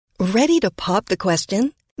Ready to pop the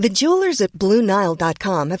question? The jewelers at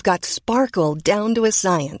BlueNile.com have got sparkle down to a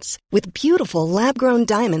science with beautiful lab-grown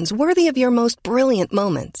diamonds worthy of your most brilliant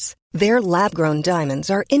moments. Their lab-grown diamonds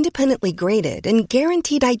are independently graded and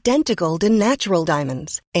guaranteed identical to natural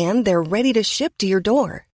diamonds, and they're ready to ship to your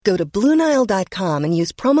door. Go to BlueNile.com and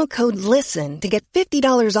use promo code LISTEN to get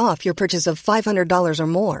 $50 off your purchase of $500 or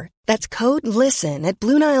more. That's code LISTEN at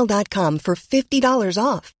BlueNile.com for $50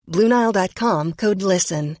 off. BlueNile.com, code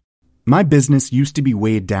LISTEN. My business used to be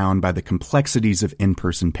weighed down by the complexities of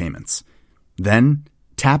in-person payments. Then,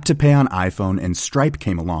 Tap to Pay on iPhone and Stripe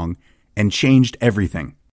came along and changed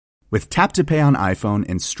everything. With Tap to Pay on iPhone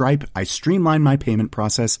and Stripe, I streamlined my payment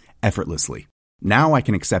process effortlessly. Now I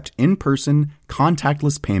can accept in-person,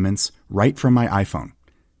 contactless payments right from my iPhone.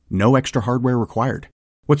 No extra hardware required.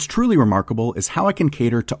 What's truly remarkable is how I can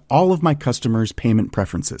cater to all of my customers' payment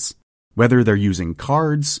preferences. Whether they're using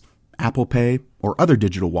cards, Apple Pay, or other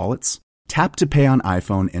digital wallets, Tap to Pay on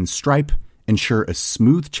iPhone and Stripe ensure a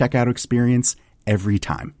smooth checkout experience every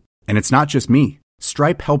time. And it's not just me.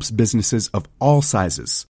 Stripe helps businesses of all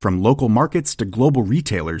sizes, from local markets to global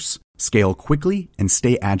retailers, scale quickly and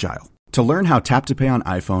stay agile. To learn how Tap to Pay on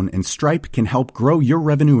iPhone and Stripe can help grow your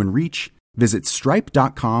revenue and reach, visit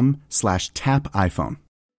stripe.com/tapiphone.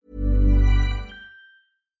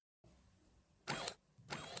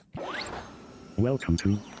 Welcome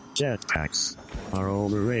to Jetpacks Are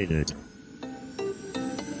Overrated.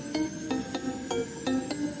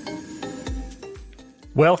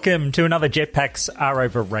 Welcome to another Jetpacks Are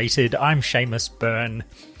Overrated. I'm Seamus Byrne.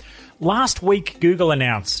 Last week, Google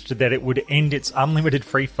announced that it would end its unlimited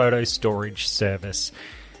free photo storage service.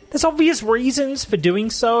 There's obvious reasons for doing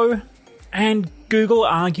so, and Google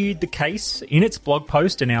argued the case in its blog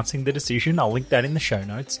post announcing the decision. I'll link that in the show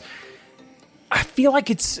notes. I feel like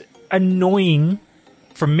it's annoying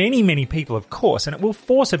for many, many people, of course, and it will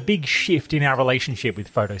force a big shift in our relationship with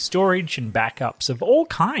photo storage and backups of all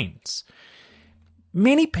kinds.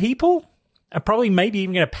 Many people are probably maybe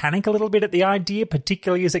even going to panic a little bit at the idea,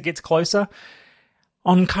 particularly as it gets closer,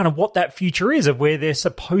 on kind of what that future is of where they're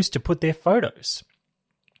supposed to put their photos.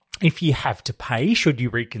 If you have to pay, should you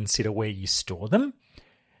reconsider where you store them?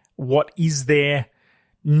 What is there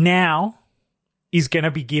now is going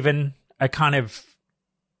to be given a kind of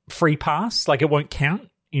free pass, like it won't count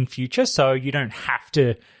in future, so you don't have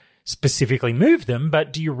to specifically move them,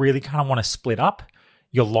 but do you really kind of want to split up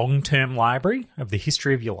your long-term library of the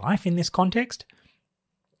history of your life in this context?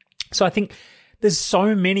 So I think there's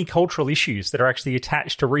so many cultural issues that are actually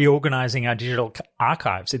attached to reorganizing our digital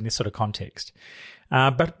archives in this sort of context.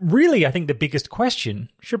 But really, I think the biggest question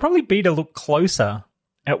should probably be to look closer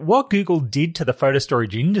at what Google did to the photo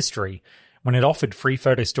storage industry when it offered free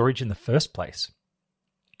photo storage in the first place.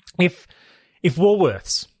 If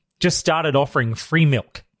Woolworths just started offering free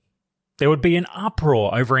milk, there would be an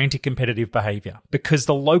uproar over anti-competitive behaviour because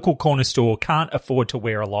the local corner store can't afford to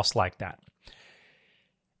wear a loss like that.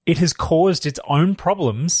 It has caused its own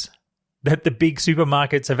problems that the big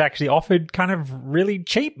supermarkets have actually offered kind of really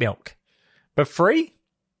cheap milk. But free,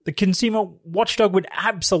 the consumer watchdog would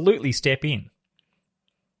absolutely step in.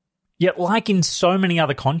 Yet, like in so many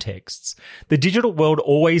other contexts, the digital world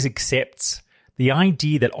always accepts the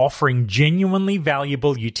idea that offering genuinely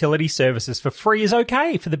valuable utility services for free is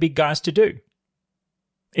okay for the big guys to do.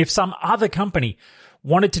 If some other company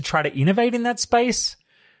wanted to try to innovate in that space,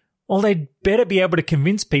 well, they'd better be able to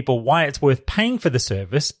convince people why it's worth paying for the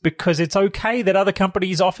service because it's okay that other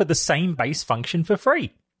companies offer the same base function for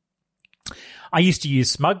free. I used to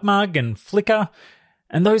use SmugMug and Flickr,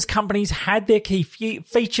 and those companies had their key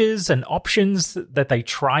features and options that they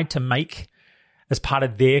tried to make as part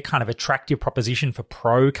of their kind of attractive proposition for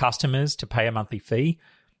pro customers to pay a monthly fee.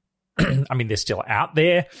 I mean, they're still out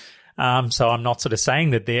there, so I'm not sort of saying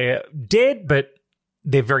that they're dead, but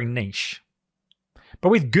they're very niche. But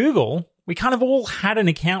with Google, we kind of all had an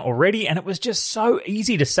account already, and it was just so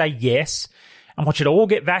easy to say yes and watch it all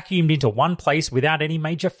get vacuumed into one place without any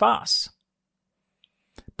major fuss.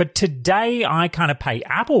 But today, I kind of pay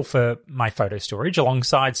Apple for my photo storage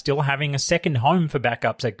alongside still having a second home for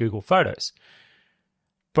backups at Google Photos.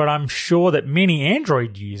 But I'm sure that many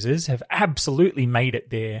Android users have absolutely made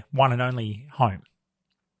it their one and only home.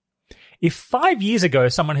 If 5 years ago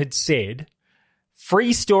someone had said,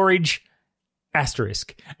 free storage,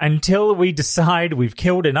 asterisk, until we decide we've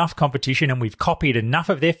killed enough competition and we've copied enough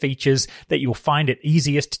of their features that you'll find it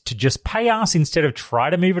easiest to just pay us instead of try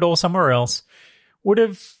to move it all somewhere else, would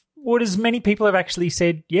as many people have actually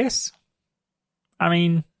said yes? I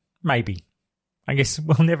mean, maybe. I guess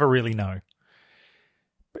we'll never really know.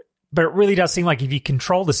 But it really does seem like if you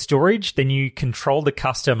control the storage, then you control the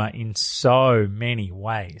customer in so many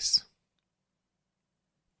ways.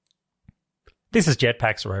 This is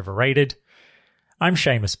Jetpacks Are Overrated. I'm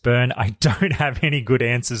Seamus Byrne. I don't have any good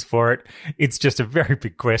answers for it. It's just a very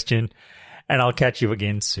big question, and I'll catch you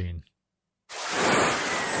again soon.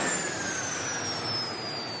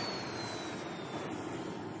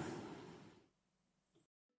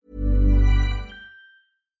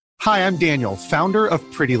 Hi, I'm Daniel, founder of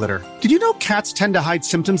Pretty Litter. Did you know cats tend to hide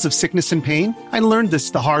symptoms of sickness and pain? I learned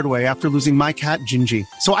this the hard way after losing my cat, Gingy.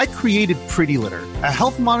 So I created Pretty Litter, a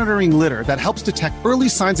health monitoring litter that helps detect early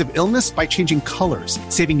signs of illness by changing colors,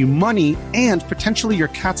 saving you money and potentially your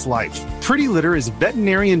cat's life. Pretty Litter is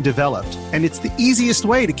veterinarian developed, and it's the easiest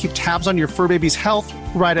way to keep tabs on your fur baby's health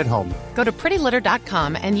right at home. Go to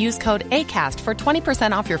prettylitter.com and use code ACAST for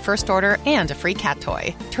 20% off your first order and a free cat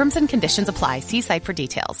toy. Terms and conditions apply. See site for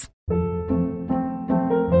details.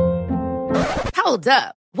 Hold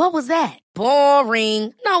up. What was that?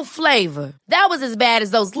 Boring. No flavor. That was as bad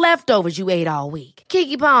as those leftovers you ate all week.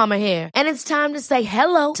 Keke Palmer here, and it's time to say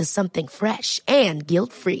hello to something fresh and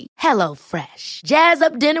guilt-free. Hello Fresh. Jazz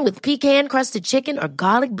up dinner with pecan-crusted chicken or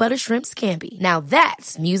garlic butter shrimp scampi. Now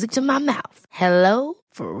that's music to my mouth. Hello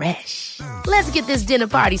Fresh. Let's get this dinner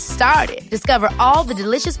party started. Discover all the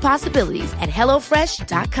delicious possibilities at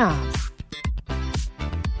HelloFresh.com.